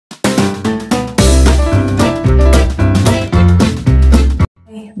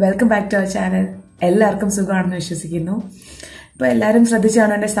Welcome back to our channel. എല്ലാവർക്കും സുഖമാണെന്ന് വിശ്വസിക്കുന്നു. ഇപ്പോൾ എല്ലാവരും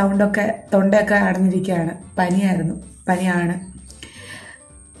ശ്രദ്ധിച്ചാണ് എൻ്റെ സൗണ്ടൊക്കെ തൊണ്ടയൊക്കെ അടഞ്ഞിരിക്കുകയാണ്. പനിയാണ്.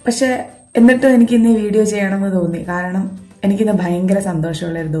 പക്ഷെ എന്നിട്ടും എനിക്ക് ഇന്ന് ഈ വീഡിയോ ചെയ്യണമെന്ന് തോന്നി. കാരണം എനിക്കിന്ന് ഭയങ്കര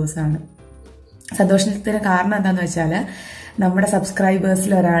സന്തോഷമുള്ളൊരു ദിവസമാണ്. സന്തോഷത്തിന് കാരണം എന്താണെന്ന് വെച്ചാൽ നമ്മുടെ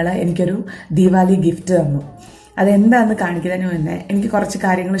സബ്സ്ക്രൈബേഴ്സിൽ ഒരാൾ എനിക്കൊരു ദീപാവലി ഗിഫ്റ്റ് തന്നു. അതെന്താണെന്ന് കാണിക്കുന്നതിന് മുന്നേ എനിക്ക് കുറച്ച്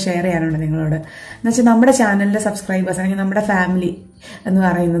കാര്യങ്ങൾ ഷെയർ ചെയ്യാനുണ്ട് നിങ്ങളോട്. എന്നുവെച്ചാൽ നമ്മുടെ ചാനലിലെ സബ്സ്ക്രൈബേഴ്സ് അല്ലെങ്കിൽ നമ്മുടെ ഫാമിലി എന്ന്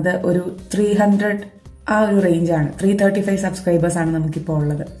പറയുന്നത് ഒരു 300 ആ ഒരു റേഞ്ചാണ്. 335 സബ്സ്ക്രൈബേഴ്സാണ് നമുക്കിപ്പോൾ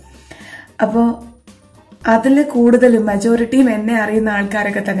ഉള്ളത്. അപ്പോൾ അതിൽ കൂടുതലും മെജോറിറ്റിയും എന്നെ അറിയുന്ന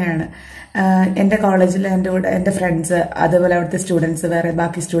ആൾക്കാരൊക്കെ തന്നെയാണ്. എൻ്റെ കോളേജിൽ എൻ്റെ ഫ്രണ്ട്സ്, അതുപോലെ അവിടുത്തെ സ്റ്റുഡൻസ്, വേറെ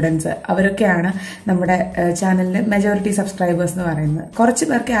ബാക്കി സ്റ്റുഡൻസ്, അവരൊക്കെയാണ് നമ്മുടെ ചാനലിലെ മെജോറിറ്റി സബ്സ്ക്രൈബേഴ്സ് എന്ന് പറയുന്നത്. കുറച്ച്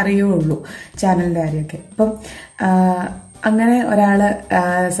പേർക്കേ അറിയുള്ളൂ ചാനലിൻ്റെ കാര്യമൊക്കെ. അപ്പം അങ്ങനെ ഒരാൾ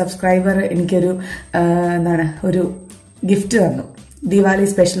സബ്സ്ക്രൈബർ എനിക്കൊരു ഒരു ഗിഫ്റ്റ് തന്നു, ദീപാവലി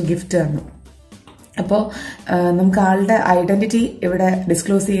സ്പെഷ്യൽ ഗിഫ്റ്റ് തന്നു. അപ്പോൾ നമുക്ക് ആളുടെ ഐഡന്റിറ്റി ഇവിടെ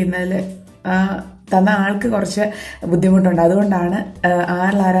ഡിസ്ക്ലോസ് ചെയ്യുന്നതിൽ തന്ന ആൾക്ക് കുറച്ച് ബുദ്ധിമുട്ടുണ്ട്. അതുകൊണ്ടാണ്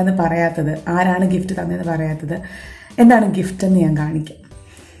ആരാന്ന് പറയാത്തത്, ആരാണ് ഗിഫ്റ്റ് തന്നതെന്ന് പറയാത്തത്. എന്താണ് ഗിഫ്റ്റ് എന്ന് ഞാൻ കാണിക്കാം.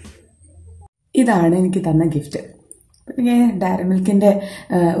 ഇതാണ് എനിക്ക് തന്ന ഗിഫ്റ്റ്. ഡയറി മിൽക്കിൻ്റെ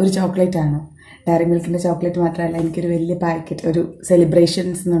ഒരു ചോക്ലേറ്റ് ആണ്. ഡയറി മിൽക്കിൻ്റെ ചോക്ലേറ്റ് മാത്രമല്ല, എനിക്കൊരു വലിയ പാക്കറ്റ്, ഒരു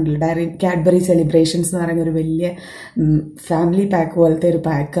സെലിബ്രേഷൻസ് എന്നുണ്ടല്ലോ, കാഡ്ബറി സെലിബ്രേഷൻസ് എന്ന് പറയുന്ന ഒരു വലിയ ഫാമിലി പാക്ക് പോലത്തെ ഒരു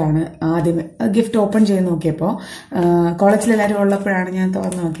പാക്കാണ്. ആദ്യമേ ഗിഫ്റ്റ് ഓപ്പൺ ചെയ്ത് നോക്കിയപ്പോൾ കോളേജിലെല്ലാവരും ഉള്ളപ്പോഴാണ് ഞാൻ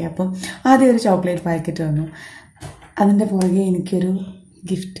തുറന്ന് നോക്കിയത്. അപ്പം ആദ്യം ഒരു ചോക്ലേറ്റ് പാക്കറ്റ് വന്നു. അതിൻ്റെ പുറകെ എനിക്കൊരു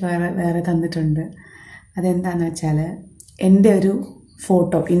ഗിഫ്റ്റ് വേറെ തന്നിട്ടുണ്ട്. അതെന്താണെന്ന് വെച്ചാൽ എൻ്റെ ഒരു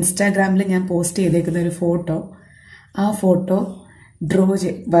ഫോട്ടോ, ഇൻസ്റ്റാഗ്രാമിൽ ഞാൻ പോസ്റ്റ് ചെയ്തേക്കുന്ന ഒരു ഫോട്ടോ, ആ ഫോട്ടോ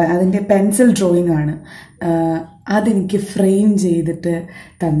അതിൻ്റെ പെൻസിൽ ഡ്രോയിങ് ആണ്. അതെനിക്ക് ഫ്രെയിം ചെയ്തിട്ട്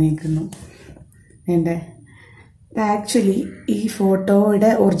തന്നേക്കുന്നു. ആക്ച്വലി ഈ ഫോട്ടോയുടെ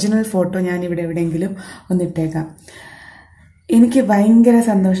ഒറിജിനൽ ഫോട്ടോ ഞാൻ ഇവിടെ എവിടെയെങ്കിലും ഒന്നിട്ടേക്കാം. എനിക്ക് ഭയങ്കര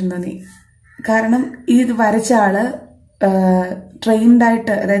സന്തോഷം തോന്നി. കാരണം ഇത് വരച്ച ആള്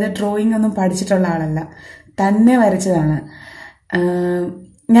ട്രെയിൻഡായിട്ട്, അതായത് ഡ്രോയിങ് ഒന്നും പഠിച്ചിട്ടുള്ള ആളല്ല, തന്നെ വരച്ചതാണ്.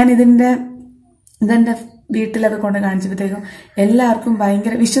 ഞാൻ ഇതെൻ്റെ വീട്ടിലൊക്കെ കൊണ്ട് കാണിച്ചപ്പോഴത്തേക്കും എല്ലാവർക്കും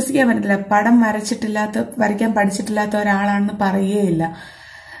ഭയങ്കര വിശ്വസിക്കാൻ പറ്റത്തില്ല. പടം വരയ്ക്കാൻ പഠിച്ചിട്ടില്ലാത്ത ഒരാളാണെന്ന് പറയുകയില്ല.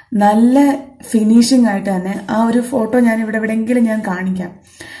 നല്ല ഫിനിഷിംഗ് ആയിട്ട് തന്നെ ആ ഒരു ഫോട്ടോ ഞാൻ ഇവിടെ എവിടെയെങ്കിലും ഞാൻ കാണിക്കാം.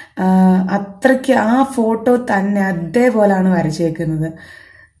 അത്രയ്ക്ക് ആ ഫോട്ടോ തന്നെ അതേപോലെയാണ് വരച്ചേക്കുന്നത്.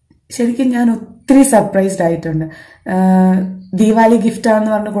 ശരിക്കും ഞാൻ ഒത്തിരി സർപ്രൈസ്ഡ് ആയിട്ടുണ്ട്. ദീപാവലി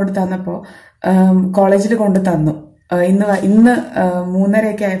ഗിഫ്റ്റാണെന്ന് പറഞ്ഞ് കൊണ്ടു തന്നപ്പോൾ കോളേജിൽ കൊണ്ടു തന്നു. ഇന്ന്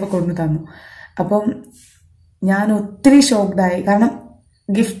 3:30 ആയപ്പോൾ കൊണ്ടു തന്നു. അപ്പം ഞാൻ ഒത്തിരി ഷോക്ക്ഡായി. കാരണം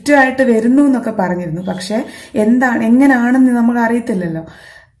ഗിഫ്റ്റായിട്ട് വരുന്നു എന്നൊക്കെ പറഞ്ഞിരുന്നു, പക്ഷെ എങ്ങനെയാണെന്ന് നമുക്ക് അറിയത്തില്ലല്ലോ.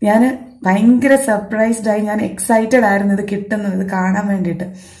 ഞാൻ ഭയങ്കര സർപ്രൈസ്ഡായി. ഞാൻ എക്സൈറ്റഡ് ആയിരുന്നു ഇത് കിട്ടുന്നത്, ഇത് കാണാൻ വേണ്ടിയിട്ട്.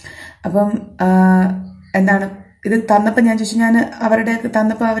 അപ്പം ഇത് തന്നപ്പോൾ ഞാൻ ചോദിച്ചു, ഞാൻ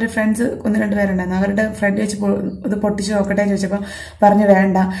തന്നപ്പോൾ അവർ ഫ്രണ്ട്സ് 1-2 പേരുണ്ടായിരുന്നു, അവരുടെ ഫ്രണ്ട് വെച്ച് ഇത് പൊട്ടിച്ച് നോക്കട്ടെ എന്ന് ചോദിച്ചപ്പോൾ പറഞ്ഞു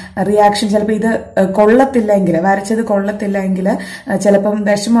വേണ്ട, റിയാക്ഷൻ ചിലപ്പോൾ ഇത് കൊള്ളത്തില്ലെങ്കിൽ, വരച്ചത് കൊള്ളത്തില്ലെങ്കിൽ ചിലപ്പം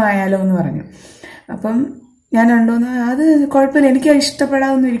വിഷമമായാലോ എന്ന് പറഞ്ഞു. അപ്പം ഞാൻ അത് കുഴപ്പമില്ല, എനിക്ക്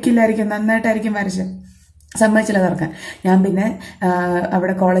ഇഷ്ടപ്പെടാതൊന്നും ഇരിക്കില്ലായിരിക്കും, നന്നായിട്ടായിരിക്കും വരച്ചത്, സമ്മതിച്ചില്ല തറക്കാൻ. ഞാൻ പിന്നെ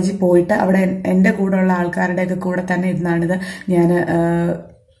അവിടെ കോളേജിൽ പോയിട്ട് അവിടെ എൻ്റെ കൂടെയുള്ള ആൾക്കാരുടെയൊക്കെ കൂടെ തന്നെ ഇരുന്നാണിത് ഞാൻ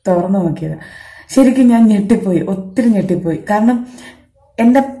തുറന്നു നോക്കിയത്. ശരിക്കും ഞാൻ ഞെട്ടിപ്പോയി, ഒത്തിരി ഞെട്ടിപ്പോയി. കാരണം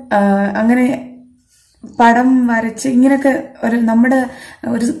എൻ്റെ അങ്ങനെ പടം വരച്ച് ഇങ്ങനെയൊക്കെ നമ്മുടെ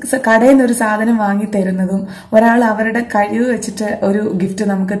ഒരു കടയിൽ നിന്ന് ഒരു സാധനം വാങ്ങി തരുന്നതും ഒരാൾ അവരുടെ കഴിവ് വെച്ചിട്ട് ഒരു ഗിഫ്റ്റ്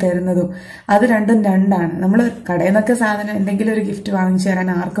നമുക്ക് തരുന്നതും അത് രണ്ടാണ്. നമ്മൾ കടയിൽ നിന്നൊക്കെ സാധനം എന്തെങ്കിലും ഒരു ഗിഫ്റ്റ് വാങ്ങിച്ചു തരാൻ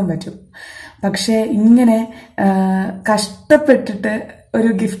ആർക്കും പറ്റും. പക്ഷെ ഇങ്ങനെ കഷ്ടപ്പെട്ടിട്ട്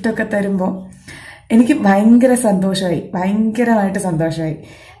ഒരു ഗിഫ്റ്റൊക്കെ തരുമ്പോൾ എനിക്ക് ഭയങ്കര സന്തോഷമായി, ഭയങ്കരമായിട്ട് സന്തോഷമായി.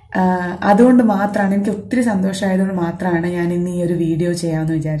 അതുകൊണ്ട് മാത്രമാണ്, എനിക്ക് ഒത്തിരി സന്തോഷമായതുകൊണ്ട് മാത്രമാണ് ഞാൻ ഇന്ന് ഈ ഒരു വീഡിയോ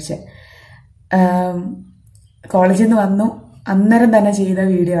ചെയ്യാമെന്ന് വിചാരിച്ചത്. കോളേജിൽ നിന്ന് വന്നു അന്നേരം തന്നെ ചെയ്ത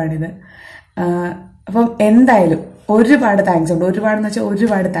വീഡിയോ ആണിത്. അപ്പം എന്തായാലും ഒരുപാട് താങ്ക്സ് ഉണ്ട്,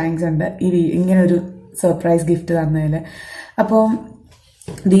 ഒരുപാട് താങ്ക്സ് ഉണ്ട് ഇങ്ങനെ ഒരു സർപ്രൈസ് ഗിഫ്റ്റ് തന്നതിൽ. അപ്പം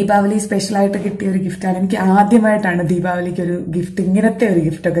ദീപാവലി സ്പെഷ്യലായിട്ട് കിട്ടിയ ഒരു ഗിഫ്റ്റാണ്. എനിക്ക് ആദ്യമായിട്ടാണ് ദീപാവലിക്ക് ഒരു ഗിഫ്റ്റ്, ഇങ്ങനത്തെ ഒരു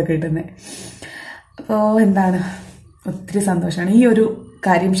ഗിഫ്റ്റൊക്കെ കിട്ടുന്നത്. അപ്പോൾ ഒത്തിരി സന്തോഷമാണ്. ഈ ഒരു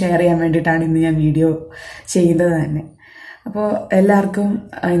കാര്യം ഷെയർ ചെയ്യാൻ വേണ്ടിയിട്ടാണ് ഇന്ന് ഞാൻ വീഡിയോ ചെയ്യുന്നത് തന്നെ. അപ്പോൾ എല്ലാവർക്കും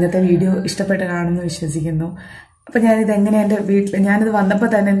ഇന്നത്തെ വീഡിയോ ഇഷ്ടപ്പെട്ട് കാണുമെന്ന് വിശ്വസിക്കുന്നു. അപ്പോൾ ഞാനിത് എൻ്റെ ഞാനിത് വന്നപ്പോൾ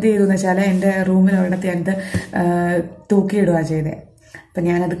തന്നെ എന്ത് ചെയ്തു എന്ന് വെച്ചാൽ എൻ്റെ റൂമിനോടത്ത് ഞാനിത് തൂക്കിയിടുക ചെയ്തേ. അപ്പം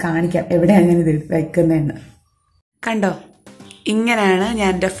ഞാനത് കാണിക്കാം എവിടെയാണ് ഞാനിത് വയ്ക്കുന്നതെന്ന്. കണ്ടോ, ഇങ്ങനെയാണ്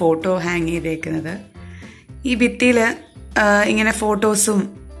ഞാൻ എൻ്റെ ഫോട്ടോ ഹാങ് ചെയ്തേക്കുന്നത്. ഈ ഭിത്തിയിൽ ഇങ്ങനെ ഫോട്ടോസും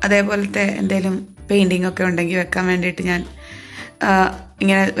അതേപോലത്തെ എന്തെങ്കിലും പെയിൻറ്റിംഗ് ഒക്കെ ഉണ്ടെങ്കിൽ വെക്കാൻ വേണ്ടിയിട്ട് ഞാൻ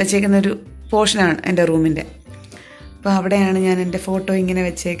ഇങ്ങനെ വെച്ചേക്കുന്ന ഒരു പോർഷനാണ് എൻ്റെ റൂമിൻ്റെ. അപ്പോൾ അവിടെയാണ് ഞാൻ എൻ്റെ ഫോട്ടോ ഇങ്ങനെ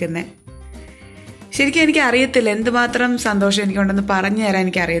വെച്ചേക്കുന്നത്. ശരിക്കും എനിക്ക് അറിയത്തില്ല എന്തുമാത്രം സന്തോഷം എനിക്കുണ്ടെന്ന് പറഞ്ഞു തരാൻ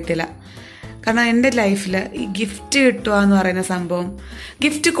എനിക്കറിയത്തില്ല. കാരണം എൻ്റെ ലൈഫിൽ ഈ ഗിഫ്റ്റ് കിട്ടുക എന്ന് പറയുന്ന സംഭവം,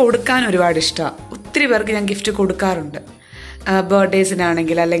 ഗിഫ്റ്റ് കൊടുക്കാൻ ഒരുപാട് ഇഷ്ടമാണ്. ഒത്തിരി പേർക്ക് ഞാൻ ഗിഫ്റ്റ് കൊടുക്കാറുണ്ട്.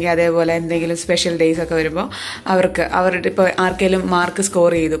 ബർത്ത്ഡേസിനാണെങ്കിൽ അല്ലെങ്കിൽ അതേപോലെ എന്തെങ്കിലും സ്പെഷ്യൽ ഡേയ്സ് ഒക്കെ വരുമ്പോൾ അവരുടെ ഇപ്പോൾ ആർക്കെങ്കിലും മാർക്ക്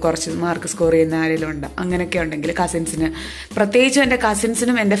സ്കോർ ചെയ്തു, കുറച്ച് മാർക്ക് സ്കോർ ചെയ്യുന്ന ആരെങ്കിലും ഉണ്ട്, അങ്ങനെയൊക്കെ ഉണ്ടെങ്കിൽ കസിൻസിന്, പ്രത്യേകിച്ചും എൻ്റെ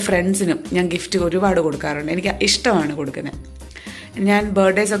കസിൻസിനും എൻ്റെ ഫ്രണ്ട്സിനും ഞാൻ ഗിഫ്റ്റ് ഒരുപാട് കൊടുക്കാറുണ്ട്. എനിക്ക് ഇഷ്ടമാണ് കൊടുക്കുന്നത്. ഞാൻ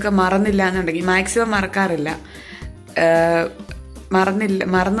ബർത്ത്ഡേസൊക്കെ മറന്നില്ല എന്നുണ്ടെങ്കിൽ, മാക്സിമം മറക്കാറില്ല.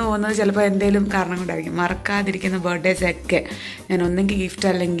 മറന്നു പോകുന്നത് ചിലപ്പോൾ എന്തെങ്കിലും കാരണം കൊണ്ടായിരിക്കും. മറക്കാതിരിക്കുന്ന ബർത്ത്ഡേസൊക്കെ ഞാൻ ഒന്നെങ്കിൽ ഗിഫ്റ്റ്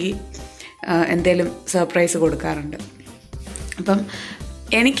അല്ലെങ്കിൽ എന്തെങ്കിലും സർപ്രൈസ് കൊടുക്കാറുണ്ട്. അപ്പം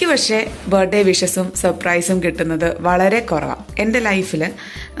എനിക്ക് പക്ഷേ ബർത്ത്ഡേ വിഷസും സർപ്രൈസും കിട്ടുന്നത് വളരെ കുറവാണ് എൻ്റെ ലൈഫിൽ.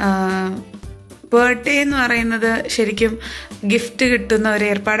 ബർത്ത്ഡേ എന്ന് പറയുന്നത് ശരിക്കും ഗിഫ്റ്റ് കിട്ടുന്ന ഒരു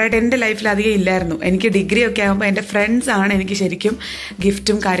ഏർപ്പാടായിട്ട് എൻ്റെ ലൈഫിൽ അധികം ഇല്ലായിരുന്നു. എനിക്ക് ഡിഗ്രി ഒക്കെ ആകുമ്പോൾ എൻ്റെ ഫ്രണ്ട്സാണ് എനിക്ക് ശരിക്കും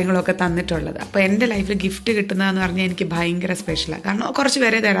ഗിഫ്റ്റും കാര്യങ്ങളൊക്കെ തന്നിട്ടുള്ളത്. അപ്പോൾ എൻ്റെ ലൈഫിൽ ഗിഫ്റ്റ് കിട്ടുന്നതെന്ന് പറഞ്ഞാൽ എനിക്ക് ഭയങ്കര സ്പെഷ്യലാണ്. കാരണം കുറച്ച്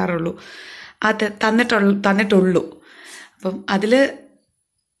പേരെ തരാറുള്ളൂ, അത് തന്നിട്ടുള്ളൂ. അപ്പം അതിൽ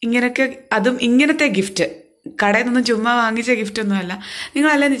ഇങ്ങനെയൊക്കെ, അതും ഇങ്ങനത്തെ ഗിഫ്റ്റ് കടയിൽ നിന്നും ചുമ്മാ വാങ്ങിച്ച ഗിഫ്റ്റൊന്നുമല്ല.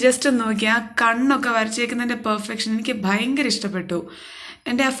 നിങ്ങളല്ലേ ജസ്റ്റ് ഒന്ന് നോക്കി ആ കണ്ണൊക്കെ വരച്ചേക്കുന്നതിൻ്റെ പെർഫെക്ഷൻ എനിക്ക് ഭയങ്കര ഇഷ്ടപ്പെട്ടു.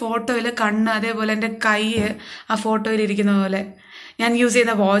 എൻ്റെ ആ ഫോട്ടോയിൽ കണ്ണ്, അതേപോലെ എൻ്റെ കൈ ആ ഫോട്ടോയിൽ ഇരിക്കുന്ന പോലെ, ഞാൻ യൂസ്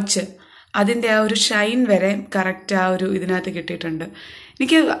ചെയ്യുന്ന വാച്ച്, അതിൻ്റെ ആ ഒരു ഷൈൻ വരെ കറക്റ്റ് ആ ഒരു ഇതിനകത്ത് കിട്ടിയിട്ടുണ്ട്.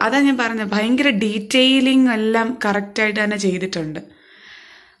 എനിക്ക് അതാ ഞാൻ പറഞ്ഞത്, ഭയങ്കര ഡീറ്റെയിലിംഗ് എല്ലാം കറക്റ്റായിട്ട് തന്നെ ചെയ്തിട്ടുണ്ട്.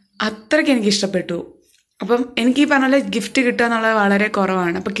 അത്രയ്ക്ക് എനിക്ക് ഇഷ്ടപ്പെട്ടു. അപ്പം എനിക്ക് ഈ പറഞ്ഞ പോലെ ഗിഫ്റ്റ് കിട്ടുക എന്നുള്ളത് വളരെ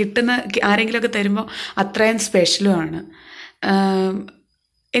കുറവാണ്. അപ്പം കിട്ടുന്ന ആരെങ്കിലുമൊക്കെ തരുമ്പോൾ അത്രയും സ്പെഷ്യലുമാണ്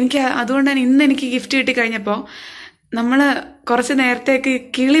എനിക്ക്. അതുകൊണ്ട് തന്നെ ഇന്ന് എനിക്ക് ഗിഫ്റ്റ് കിട്ടിക്കഴിഞ്ഞപ്പോൾ നമ്മൾ കുറച്ച് നേരത്തേക്ക്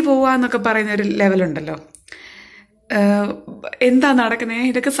കിളി പോവുക എന്നൊക്കെ പറയുന്ന ഒരു ലെവലുണ്ടല്ലോ, എന്താ നടക്കുന്നത്,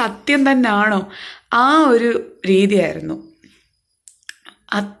 ഇതൊക്കെ സത്യം തന്നെയാണോ, ആ ഒരു രീതിയായിരുന്നു.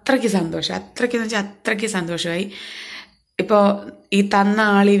 അത്രയ്ക്ക് സന്തോഷം, അത്രയ്ക്കെന്ന് വെച്ചാൽ അത്രയ്ക്ക് സന്തോഷമായി. ഇപ്പോൾ ഈ തന്ന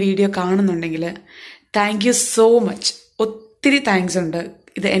ആൾ ഈ വീഡിയോ കാണുന്നുണ്ടെങ്കിൽ താങ്ക് യു സോ മച്ച്. ഒത്തിരി താങ്ക്സ് ഉണ്ട്.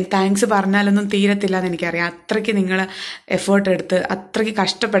 ഇത് താങ്ക്സ് പറഞ്ഞാലൊന്നും തീരത്തില്ല എന്ന് എനിക്കറിയാം. അത്രയ്ക്ക് നിങ്ങൾ എഫേർട്ട് എടുത്ത് അത്രയ്ക്ക്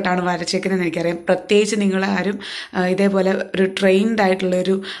കഷ്ടപ്പെട്ടാണ് വരച്ചേക്കുന്നതെന്ന് എനിക്കറിയാം. പ്രത്യേകിച്ച് നിങ്ങളാരും ഇതേപോലെ ഒരു ട്രെയിൻഡ്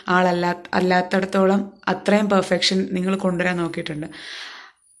ആയിട്ടുള്ളൊരു അല്ലാത്തടത്തോളം അത്രയും പെർഫെക്ഷൻ നിങ്ങൾ കൊണ്ടുവരാൻ നോക്കിയിട്ടുണ്ട്.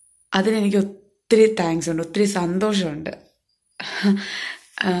 അതിനെനിക്ക് ഒത്തിരി താങ്ക്സ് ഉണ്ട്, ഒത്തിരി സന്തോഷമുണ്ട്.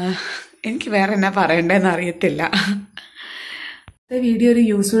 എനിക്ക് വേറെ എന്നാ പറയണ്ടതെന്ന് അറിയത്തില്ല. വീഡിയോ ഒരു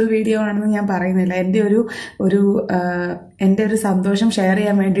യൂസ്ഫുൾ വീഡിയോ ആണെന്ന് ഞാൻ പറയുന്നില്ല. എൻ്റെ ഒരു സന്തോഷം ഷെയർ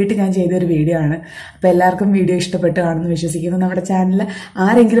ചെയ്യാൻ വേണ്ടിയിട്ട് ഞാൻ ചെയ്തൊരു വീഡിയോ ആണ്. അപ്പോൾ എല്ലാവർക്കും വീഡിയോ ഇഷ്ടപ്പെട്ട് കാണുമെന്ന് വിശ്വസിക്കുന്നു. നമ്മുടെ ചാനൽ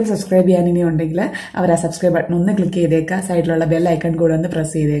ആരെങ്കിലും സബ്സ്ക്രൈബ് ചെയ്യാൻ ഇനി ഉണ്ടെങ്കിൽ അവർ ആ സബ്സ്ക്രൈബ് ബട്ടൺ ഒന്ന് ക്ലിക്ക് ചെയ്തേക്കുക, സൈഡിലുള്ള ബെൽ ഐക്കൺ കൂടെ ഒന്ന്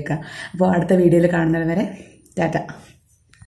പ്രസ് ചെയ്തേക്കുക. അപ്പോൾ അടുത്ത വീഡിയോയിൽ കാണുന്നത് വരെ ടാറ്റ.